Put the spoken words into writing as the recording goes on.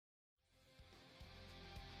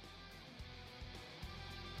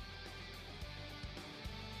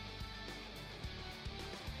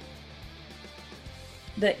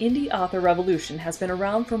The indie author revolution has been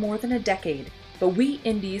around for more than a decade, but we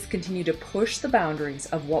indies continue to push the boundaries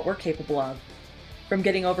of what we're capable of. From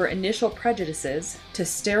getting over initial prejudices to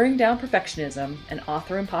staring down perfectionism and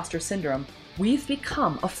author imposter syndrome, we've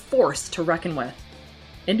become a force to reckon with.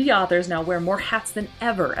 Indie authors now wear more hats than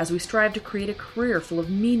ever as we strive to create a career full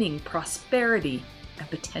of meaning, prosperity, and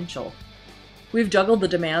potential. We've juggled the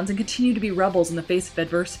demands and continue to be rebels in the face of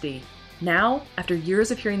adversity. Now, after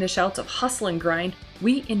years of hearing the shouts of hustle and grind,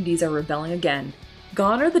 we indies are rebelling again.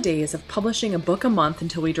 Gone are the days of publishing a book a month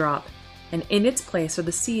until we drop, and in its place are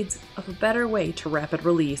the seeds of a better way to rapid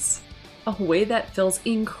release. A way that feels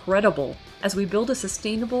incredible as we build a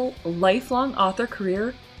sustainable, lifelong author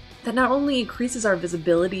career that not only increases our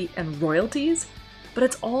visibility and royalties, but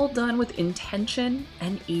it's all done with intention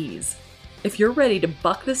and ease. If you're ready to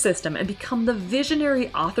buck the system and become the visionary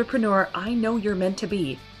authorpreneur I know you're meant to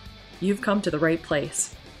be, you've come to the right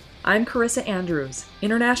place. I'm Carissa Andrews,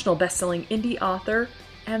 international best-selling indie author,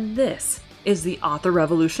 and this is the Author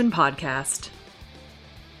Revolution podcast.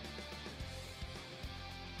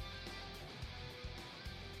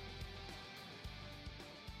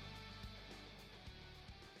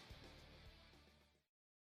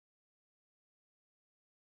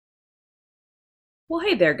 Well,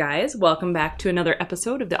 hey there, guys. Welcome back to another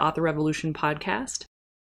episode of the Author Revolution podcast.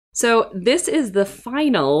 So this is the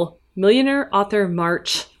final Millionaire Author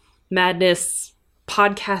March Madness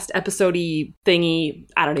podcast episode-y thingy.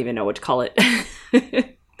 I don't even know what to call it.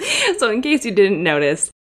 So in case you didn't notice,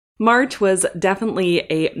 March was definitely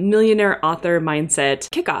a millionaire author mindset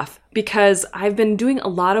kickoff because I've been doing a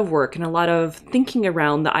lot of work and a lot of thinking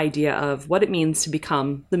around the idea of what it means to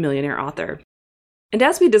become the millionaire author. And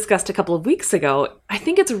as we discussed a couple of weeks ago, I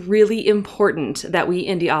think it's really important that we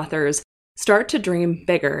indie authors start to dream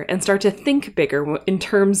bigger and start to think bigger in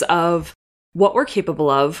terms of what we're capable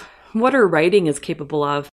of, what our writing is capable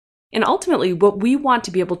of, and ultimately what we want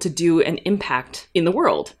to be able to do and impact in the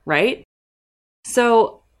world, right?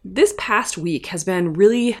 So this past week has been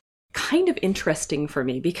really kind of interesting for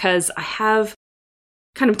me because I have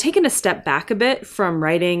kind of taken a step back a bit from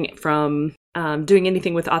writing, from doing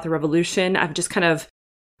anything with Author Revolution. I've just kind of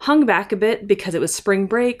hung back a bit because it was spring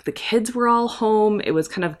break. The kids were all home. It was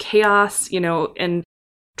kind of chaos, and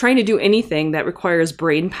trying to do anything that requires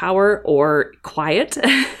brain power or quiet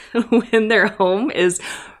when they're home is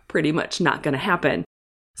pretty much not going to happen.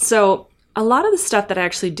 So a lot of the stuff that I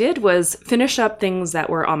actually did was finish up things that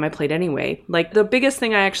were on my plate anyway. Like the biggest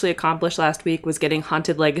thing I actually accomplished last week was getting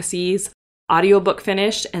Haunted Legacies audiobook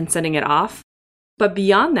finished and sending it off. But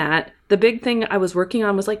beyond that, the big thing I was working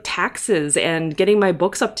on was like taxes and getting my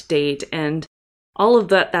books up to date and all of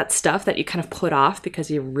that stuff that you kind of put off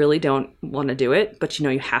because you really don't want to do it, but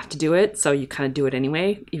you have to do it. So you kind of do it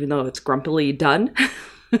anyway, even though it's grumpily done.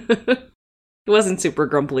 It wasn't super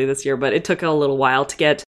grumpily this year, but it took a little while to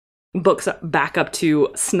get books back up to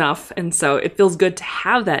snuff. And so it feels good to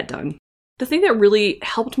have that done. The thing that really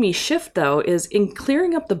helped me shift, though, is in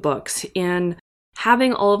clearing up the books and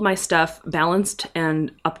having all of my stuff balanced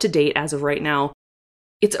and up to date as of right now.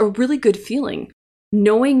 It's a really good feeling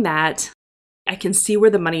knowing that I can see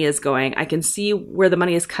where the money is going. I can see where the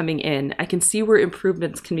money is coming in. I can see where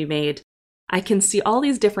improvements can be made. I can see all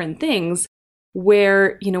these different things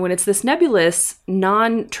where, when it's this nebulous,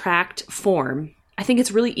 non-tracked form, I think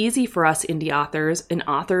it's really easy for us indie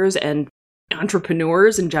authors and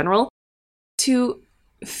entrepreneurs in general to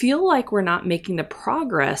feel like we're not making the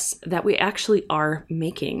progress that we actually are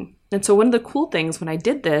making. And so one of the cool things when I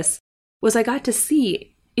did this was I got to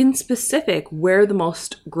see in specific where the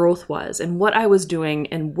most growth was and what I was doing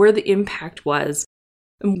and where the impact was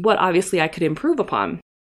and what obviously I could improve upon.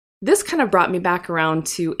 This kind of brought me back around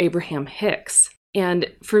to Abraham Hicks. And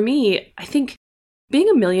for me, I think being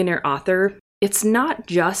a millionaire author, it's not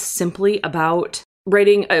just simply about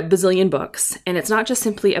writing a bazillion books, and it's not just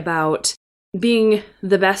simply about being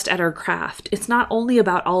the best at our craft. It's not only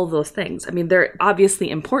about all of those things. I mean, they're obviously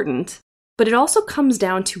important, but it also comes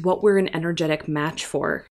down to what we're an energetic match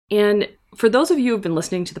for. And for those of you who've been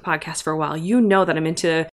listening to the podcast for a while, you know that I'm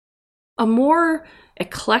into a more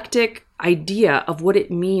eclectic idea of what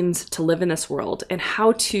it means to live in this world and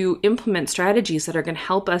how to implement strategies that are going to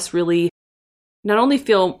help us really not only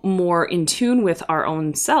feel more in tune with our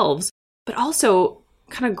own selves, but also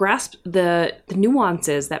kind of grasp the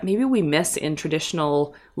nuances that maybe we miss in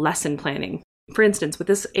traditional lesson planning. For instance, with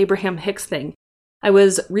this Abraham Hicks thing, I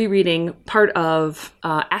was rereading part of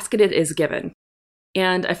Ask It Is Given.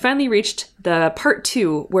 And I finally reached the part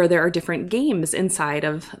 2 where there are different games inside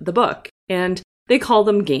of the book. And they call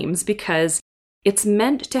them games because it's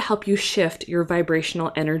meant to help you shift your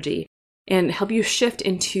vibrational energy and help you shift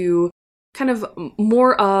into kind of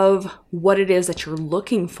more of what it is that you're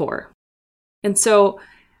looking for. And so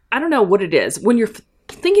I don't know what it is. When you're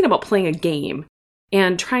thinking about playing a game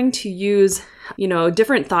and trying to use,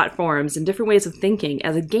 different thought forms and different ways of thinking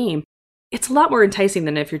as a game, it's a lot more enticing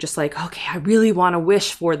than if you're just like, okay, I really want to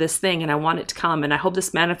wish for this thing and I want it to come and I hope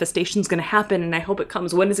this manifestation is going to happen and I hope it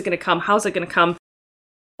comes. When is it going to come? How's it going to come?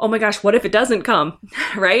 Oh my gosh, what if it doesn't come,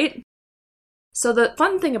 right? So the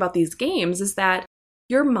fun thing about these games is that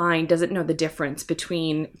your mind doesn't know the difference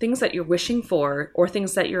between things that you're wishing for or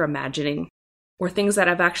things that you're imagining or things that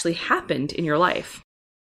have actually happened in your life.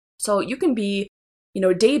 So you can be,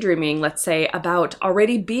 daydreaming, let's say, about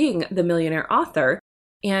already being the millionaire author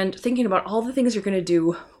and thinking about all the things you're going to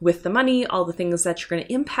do with the money, all the things that you're going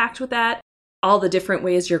to impact with that, all the different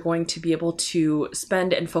ways you're going to be able to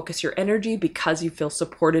spend and focus your energy because you feel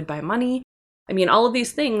supported by money. I mean, all of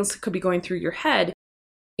these things could be going through your head.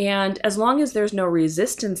 And as long as there's no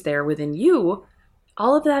resistance there within you,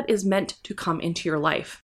 all of that is meant to come into your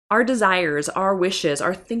life. Our desires, our wishes,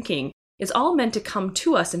 our thinking is all meant to come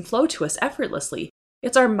to us and flow to us effortlessly.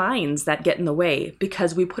 It's our minds that get in the way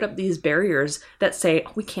because we put up these barriers that say,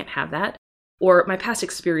 oh, we can't have that. Or my past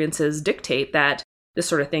experiences dictate that this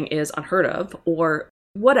sort of thing is unheard of, or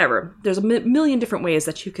whatever. There's a million different ways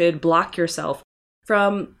that you could block yourself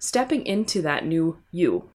from stepping into that new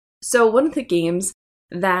you. So one of the games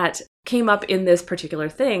that came up in this particular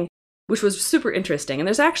thing, which was super interesting, and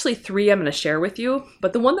there's actually 3 I'm going to share with you,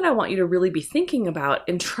 but the one that I want you to really be thinking about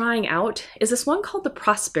and trying out is this one called the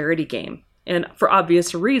prosperity game. And for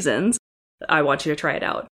obvious reasons, I want you to try it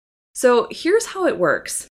out. So here's how it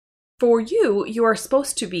works. For you, you are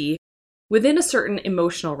supposed to be within a certain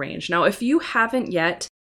emotional range. Now, if you haven't yet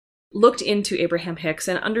looked into Abraham Hicks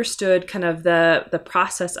and understood kind of the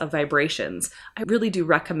process of vibrations, I really do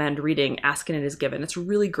recommend reading Ask and It Is Given. It's a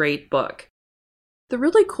really great book. The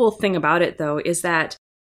really cool thing about it, though, is that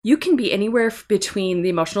you can be anywhere between the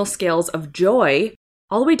emotional scales of joy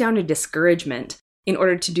all the way down to discouragement in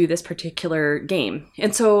order to do this particular game.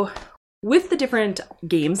 And so with the different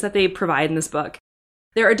games that they provide in this book,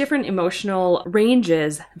 there are different emotional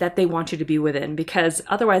ranges that they want you to be within, because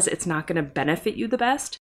otherwise it's not going to benefit you the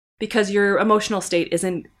best because your emotional state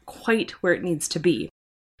isn't quite where it needs to be.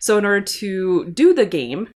 So in order to do the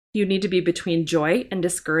game, you need to be between joy and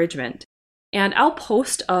discouragement. And I'll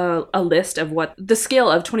post a list of what the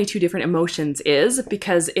scale of 22 different emotions is,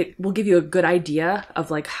 because it will give you a good idea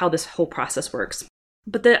of like how this whole process works.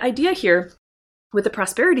 But the idea here with the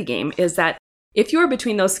prosperity game is that if you're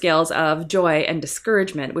between those scales of joy and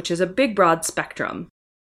discouragement, which is a big, broad spectrum,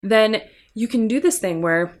 then you can do this thing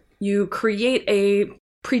where you create a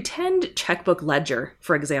pretend checkbook ledger,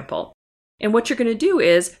 for example. And what you're going to do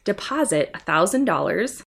is deposit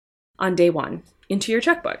 $1,000 on day 1 into your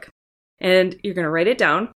checkbook. And you're going to write it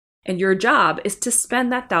down. And your job is to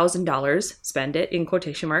spend that $1,000, spend it in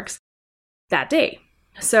quotation marks, that day.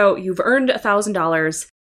 So you've earned $1,000.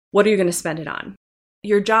 What are you going to spend it on?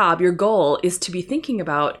 Your job, your goal is to be thinking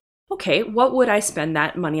about, okay, what would I spend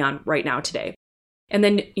that money on right now today? And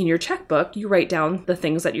then in your checkbook, you write down the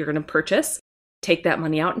things that you're going to purchase, take that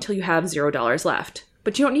money out until you have $0 left.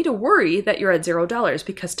 But you don't need to worry that you're at $0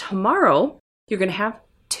 because tomorrow you're going to have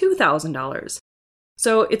 $2,000.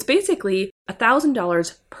 So it's basically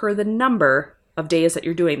 $1,000 per the number of days that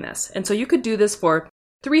you're doing this. And so you could do this for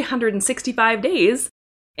 365 days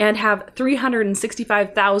and have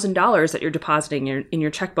 $365,000 that you're depositing in your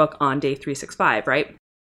checkbook on day 365, right?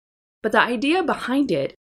 But the idea behind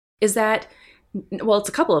it is that, well, it's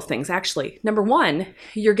a couple of things, actually. Number one,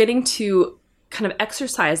 you're getting to kind of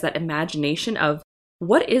exercise that imagination of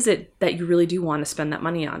what is it that you really do want to spend that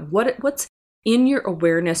money on? What's in your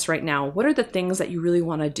awareness right now? What are the things that you really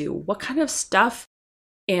want to do? What kind of stuff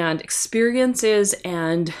and experiences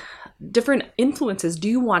and different influences do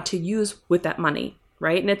you want to use with that money,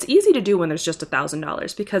 right? And it's easy to do when there's just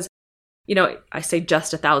 $1,000 because, I say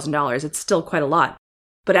just $1,000, it's still quite a lot.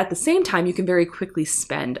 But at the same time, you can very quickly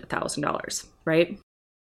spend $1,000, right?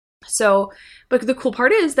 So, but the cool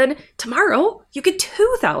part is then tomorrow you get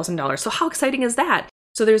 $2,000. So how exciting is that?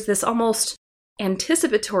 So there's this almost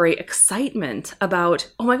anticipatory excitement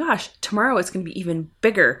about, oh my gosh, tomorrow it's going to be even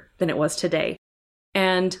bigger than it was today.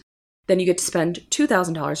 And then you get to spend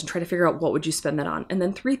 $2,000 and try to figure out what would you spend that on. And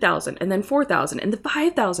then $3,000 and then $4,000 and then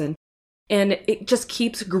 $5,000. And it just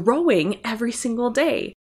keeps growing every single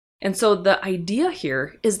day. And so the idea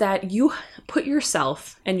here is that you put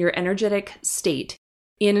yourself and your energetic state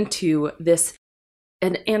into this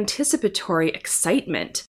an anticipatory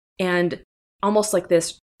excitement and almost like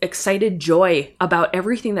this excited joy about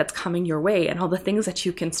everything that's coming your way and all the things that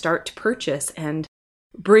you can start to purchase and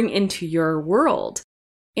bring into your world.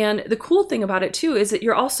 And the cool thing about it too is that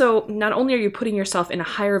you're also, not only are you putting yourself in a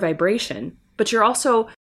higher vibration, but you're also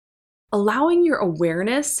allowing your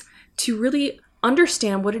awareness to really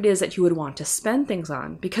understand what it is that you would want to spend things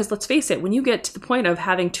on. Because let's face it, when you get to the point of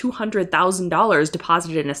having $200,000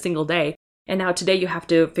 deposited in a single day, and now today you have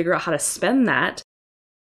to figure out how to spend that,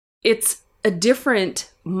 it's a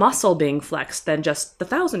different muscle being flexed than just the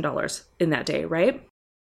 $1,000 in that day, right?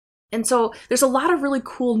 And so there's a lot of really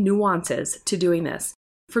cool nuances to doing this.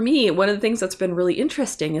 For me, one of the things that's been really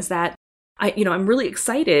interesting is that I'm really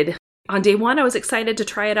excited. On day one, I was excited to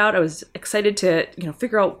try it out. I was excited to,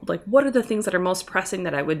 figure out like what are the things that are most pressing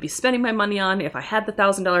that I would be spending my money on if I had the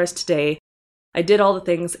 $1,000 today. I did all the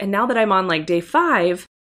things. And now that I'm on like day 5,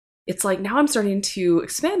 it's like now I'm starting to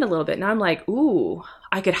expand a little bit. Now I'm like, ooh,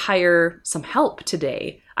 I could hire some help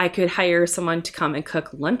today. I could hire someone to come and cook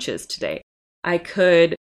lunches today. I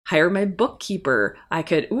could hire my bookkeeper. I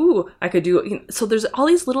could do, so there's all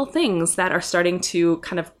these little things that are starting to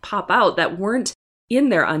kind of pop out that weren't in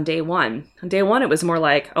there on day one. On day one, it was more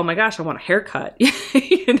like, oh my gosh, I want a haircut.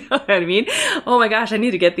 You know what I mean? Oh my gosh, I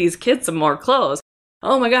need to get these kids some more clothes.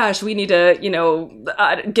 Oh my gosh, we need to,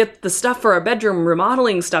 get the stuff for our bedroom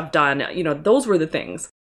remodeling stuff done. Those were the things.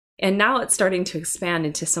 And now it's starting to expand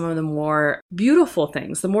into some of the more beautiful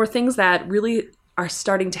things, the more things that really are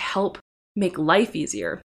starting to help make life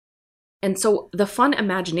easier. And so the fun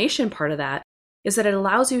imagination part of that is that it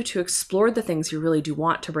allows you to explore the things you really do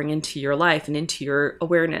want to bring into your life and into your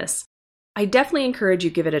awareness. I definitely encourage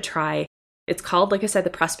you to give it a try. It's called, like I said,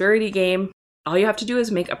 the Prosperity Game. All you have to do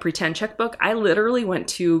is make a pretend checkbook. I literally went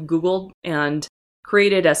to Google and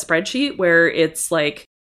created a spreadsheet where it's like,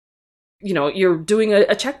 you're doing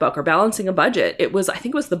a checkbook or balancing a budget. I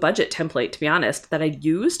think it was the budget template, to be honest, that I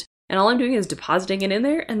used. And all I'm doing is depositing it in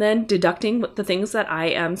there and then deducting the things that I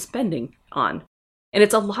am spending on. And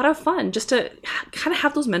it's a lot of fun just to kind of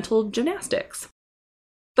have those mental gymnastics.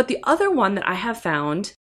 But the other one that I have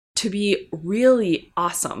found to be really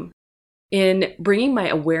awesome in bringing my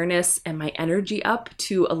awareness and my energy up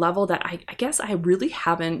to a level that I guess I really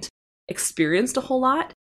haven't experienced a whole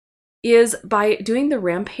lot is by doing the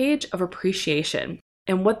rampage of appreciation.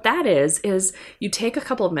 And what that is you take a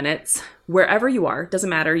couple of minutes wherever you are. Doesn't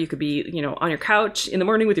matter. You could be, on your couch in the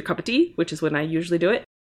morning with your cup of tea, which is when I usually do it.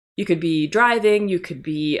 You could be driving. You could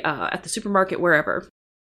be at the supermarket, wherever.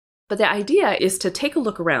 But the idea is to take a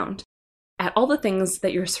look around at all the things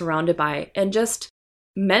that you're surrounded by and just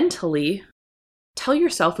mentally tell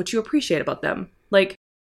yourself what you appreciate about them. Like,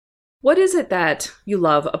 what is it that you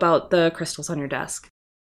love about the crystals on your desk?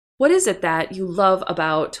 What is it that you love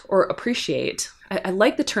about or appreciate? I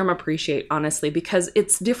like the term appreciate, honestly, because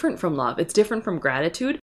it's different from love. It's different from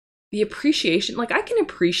gratitude. The appreciation, like I can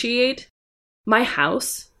appreciate my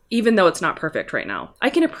house, even though it's not perfect right now. I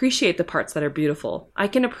can appreciate the parts that are beautiful. I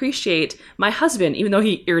can appreciate my husband, even though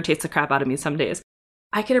he irritates the crap out of me some days.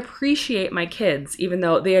 I can appreciate my kids, even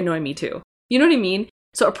though they annoy me too. You know what I mean?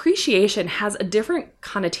 So appreciation has a different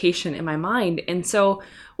connotation in my mind. And so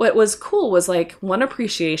what was cool was like one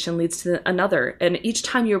appreciation leads to another. And each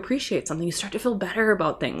time you appreciate something, you start to feel better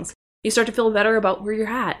about things. You start to feel better about where you're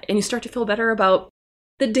at. And you start to feel better about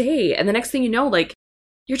the day. And the next thing you know, like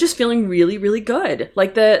you're just feeling really, really good.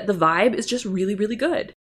 Like the vibe is just really, really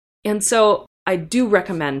good. And so I do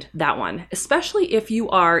recommend that one, especially if you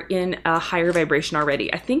are in a higher vibration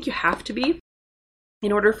already. I think you have to be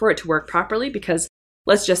in order for it to work properly, because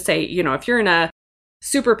let's just say, if you're in a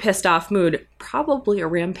super pissed off mood, probably a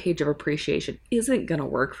rampage of appreciation isn't going to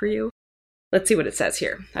work for you. Let's see what it says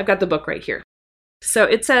here. I've got the book right here. So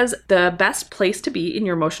it says the best place to be in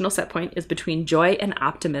your emotional set point is between joy and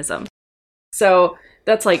optimism. So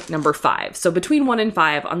that's like number 5. So between 1 and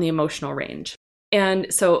 5 on the emotional range.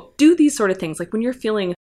 And so do these sort of things, like when you're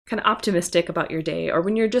feeling kind of optimistic about your day, or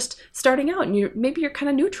when you're just starting out and maybe you're kind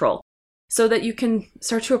of neutral, so that you can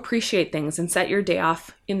start to appreciate things and set your day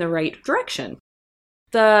off in the right direction.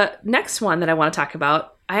 The next one that I want to talk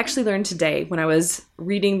about, I actually learned today when I was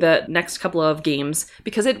reading the next couple of games,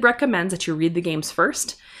 because it recommends that you read the games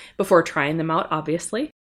first before trying them out,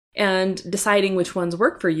 obviously, and deciding which ones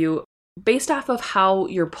work for you based off of how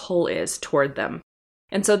your pull is toward them.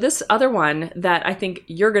 And so this other one that I think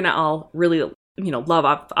you're going to all really, love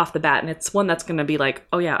off the bat, and it's one that's going to be like,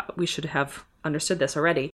 oh yeah, we should have understood this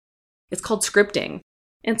already. It's called scripting.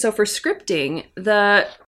 And so for scripting, the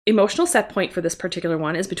emotional set point for this particular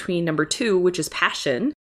one is between number 2, which is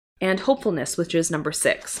passion, and hopefulness, which is number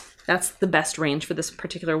 6. That's the best range for this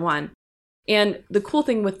particular one. And the cool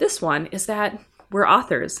thing with this one is that we're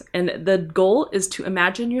authors, and the goal is to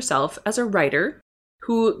imagine yourself as a writer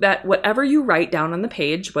that whatever you write down on the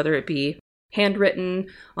page, whether it be handwritten,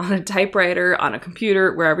 on a typewriter, on a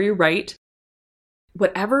computer, wherever you write,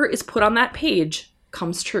 whatever is put on that page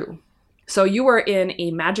comes true. So you are in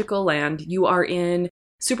a magical land. You are in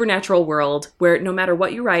supernatural world where no matter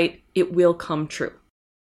what you write, it will come true.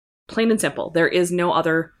 Plain and simple. There is no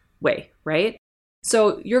other way, right?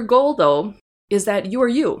 So your goal, though, is that you are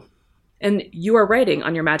you, and you are writing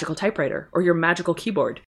on your magical typewriter or your magical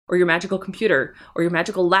keyboard or your magical computer or your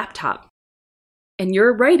magical laptop. And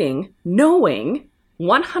you're writing knowing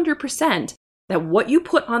 100% that what you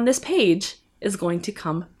put on this page is going to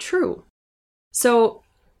come true. So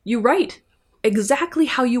you write exactly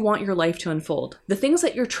how you want your life to unfold. The things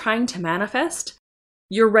that you're trying to manifest,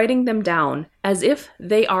 you're writing them down as if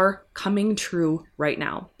they are coming true right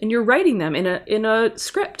now. And you're writing them in a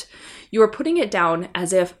script. You are putting it down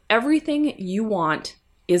as if everything you want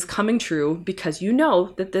is coming true because you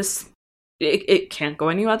know that it can't go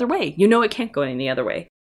any other way. You know it can't go any other way.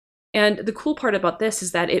 And the cool part about this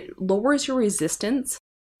is that it lowers your resistance.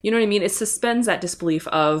 You know what I mean? It suspends that disbelief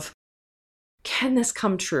of, can this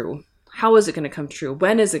come true? How is it going to come true?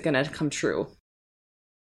 When is it going to come true?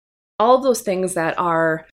 All of those things that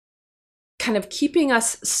are kind of keeping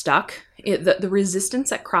us stuck, the resistance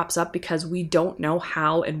that crops up because we don't know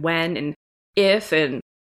how and when and if, and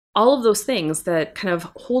all of those things that kind of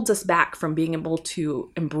holds us back from being able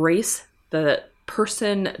to embrace the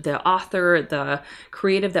person, the author, the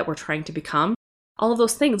creative that we're trying to become. All of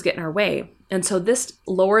those things get in our way. And so this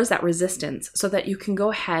lowers that resistance so that you can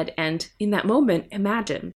go ahead and in that moment,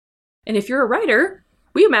 imagine. And if you're a writer,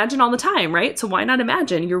 we imagine all the time, right? So why not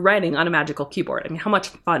imagine you're writing on a magical keyboard? I mean, how much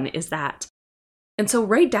fun is that? And so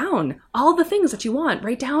write down all the things that you want.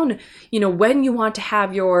 Write down, when you want to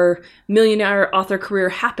have your millionaire author career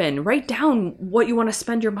happen. Write down what you want to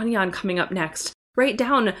spend your money on coming up next. Write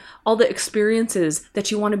down all the experiences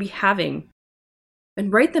that you want to be having.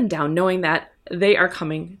 And write them down knowing that they are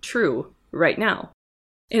coming true right now.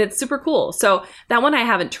 And it's super cool. So that one I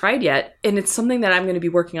haven't tried yet, and it's something that I'm going to be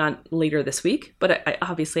working on later this week, but I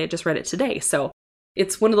just read it today. So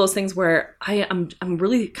it's one of those things where I'm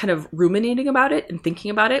really kind of ruminating about it and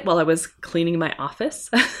thinking about it while I was cleaning my office,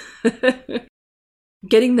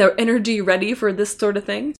 getting the energy ready for this sort of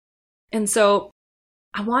thing. And so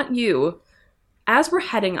I want you, as we're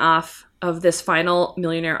heading off of this final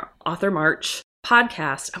Millionaire Author March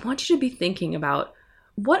podcast, I want you to be thinking about,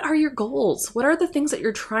 what are your goals? What are the things that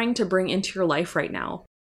you're trying to bring into your life right now?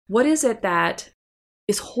 What is it that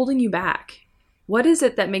is holding you back? What is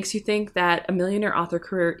it that makes you think that a millionaire author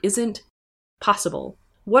career isn't possible?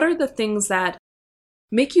 What are the things that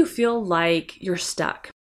make you feel like you're stuck?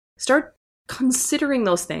 Start considering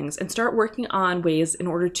those things and start working on ways in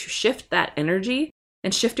order to shift that energy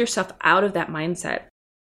and shift yourself out of that mindset.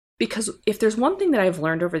 Because if there's one thing that I've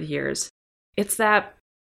learned over the years, it's that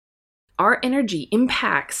our energy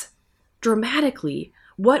impacts dramatically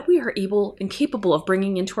what we are able and capable of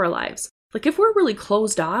bringing into our lives. Like if we're really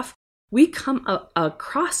closed off, we come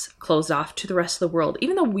across closed off to the rest of the world,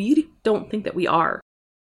 even though we don't think that we are.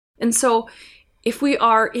 And so if we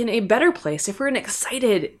are in a better place, if we're in an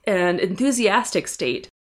excited and enthusiastic state,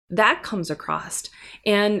 that comes across.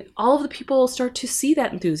 And all of the people start to see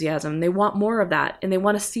that enthusiasm. They want more of that, and they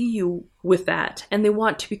want to see you with that, and they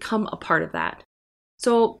want to become a part of that.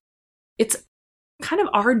 So it's kind of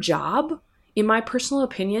our job, in my personal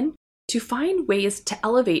opinion, to find ways to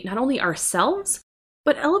elevate not only ourselves,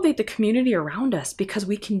 but elevate the community around us, because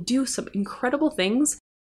we can do some incredible things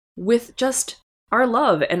with just our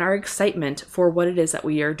love and our excitement for what it is that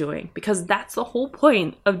we are doing. Because that's the whole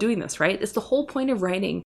point of doing this, right? It's the whole point of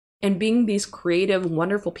writing and being these creative,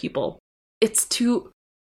 wonderful people. It's to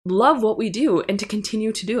love what we do and to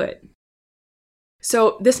continue to do it.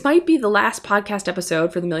 So this might be the last podcast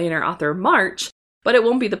episode for the Millionaire Author March, but it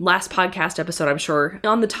won't be the last podcast episode, I'm sure,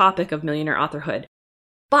 on the topic of millionaire authorhood.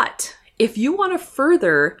 But if you want to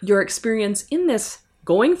further your experience in this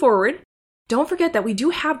going forward, don't forget that we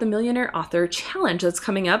do have the Millionaire Author Challenge that's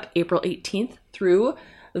coming up April 18th through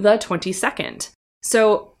the 22nd.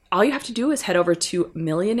 So all you have to do is head over to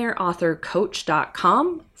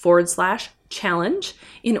millionaireauthorcoach.com/challenge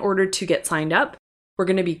in order to get signed up. We're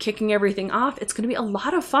going to be kicking everything off. It's going to be a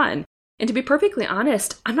lot of fun. And to be perfectly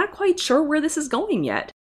honest, I'm not quite sure where this is going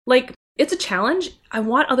yet. Like, it's a challenge. I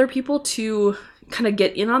want other people to kind of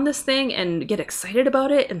get in on this thing and get excited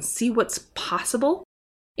about it and see what's possible.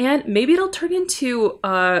 And maybe it'll turn into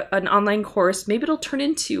an online course. Maybe it'll turn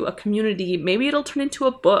into a community. Maybe it'll turn into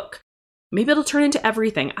a book. Maybe it'll turn into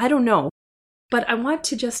everything. I don't know. But I want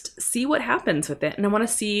to just see what happens with it. And I want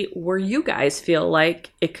to see where you guys feel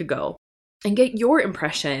like it could go and get your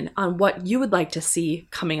impression on what you would like to see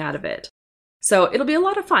coming out of it. So it'll be a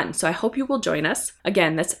lot of fun. So I hope you will join us.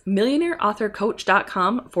 Again, that's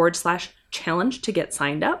millionaireauthorcoach.com/challenge to get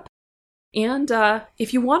signed up. And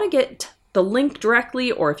if you want to get the link directly,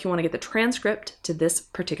 or if you want to get the transcript to this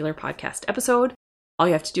particular podcast episode, all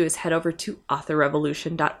you have to do is head over to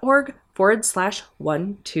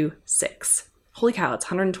authorrevolution.org/126. Holy cow, it's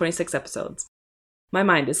 126 episodes. My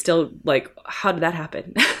mind is still like, how did that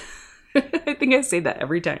happen? I think I say that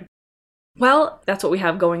every time. Well, that's what we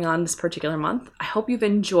have going on this particular month. I hope you've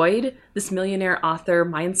enjoyed this millionaire author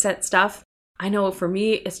mindset stuff. I know for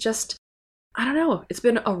me, it's just, I don't know, it's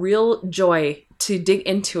been a real joy to dig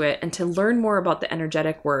into it and to learn more about the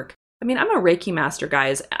energetic work. I mean, I'm a Reiki master,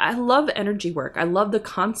 guys. I love energy work. I love the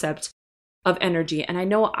concept of energy. And I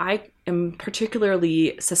know I am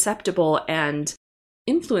particularly susceptible and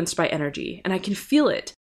influenced by energy, and I can feel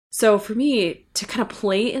it. So for me to kind of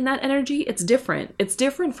play in that energy, it's different. It's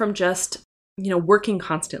different from just, working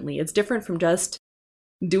constantly. It's different from just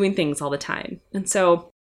doing things all the time. And so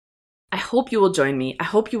I hope you will join me. I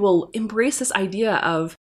hope you will embrace this idea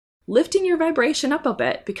of lifting your vibration up a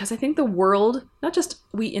bit, because I think the world, not just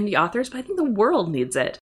we indie authors, but I think the world needs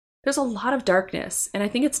it. There's a lot of darkness, and I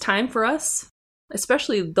think it's time for us,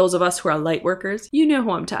 especially those of us who are light workers. You know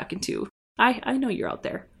who I'm talking to. I know you're out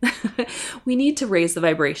there. We need to raise the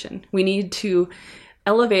vibration. We need to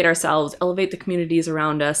elevate ourselves, elevate the communities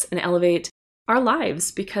around us, and elevate our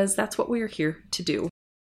lives, because that's what we are here to do.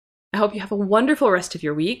 I hope you have a wonderful rest of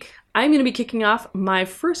your week. I'm going to be kicking off my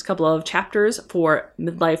first couple of chapters for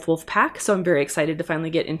Midlife Wolf Pack, so I'm very excited to finally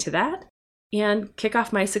get into that and kick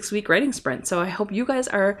off my 6-week writing sprint. So I hope you guys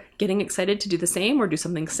are getting excited to do the same or do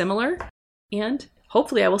something similar, and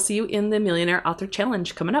hopefully I will see you in the Millionaire Author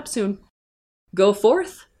Challenge coming up soon. Go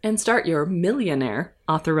forth and start your Millionaire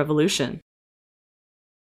Author Revolution.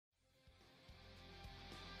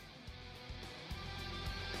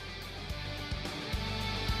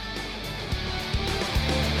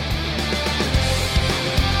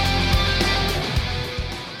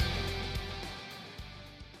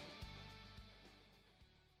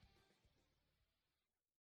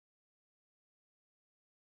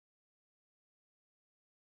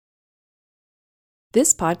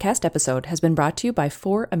 This podcast episode has been brought to you by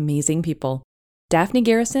 4 amazing people: Daphne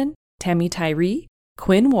Garrison, Tammy Tyree,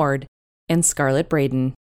 Quinn Ward, and Scarlett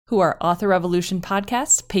Braden, who are Author Revolution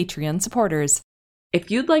Podcast's Patreon supporters. If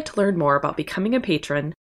you'd like to learn more about becoming a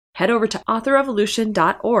patron, head over to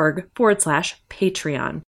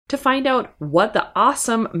authorrevolution.org/Patreon to find out what the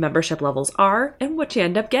awesome membership levels are and what you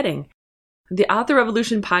end up getting. The Author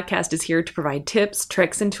Revolution Podcast is here to provide tips,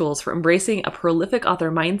 tricks, and tools for embracing a prolific author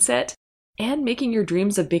mindset and making your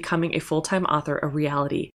dreams of becoming a full-time author a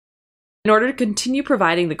reality. In order to continue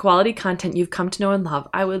providing the quality content you've come to know and love,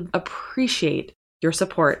 I would appreciate your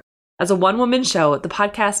support. As a one-woman show, the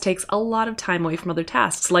podcast takes a lot of time away from other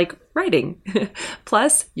tasks like writing.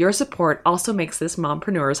 Plus, your support also makes this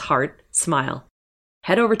mompreneur's heart smile.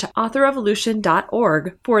 Head over to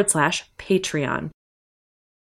authorrevolution.org/Patreon.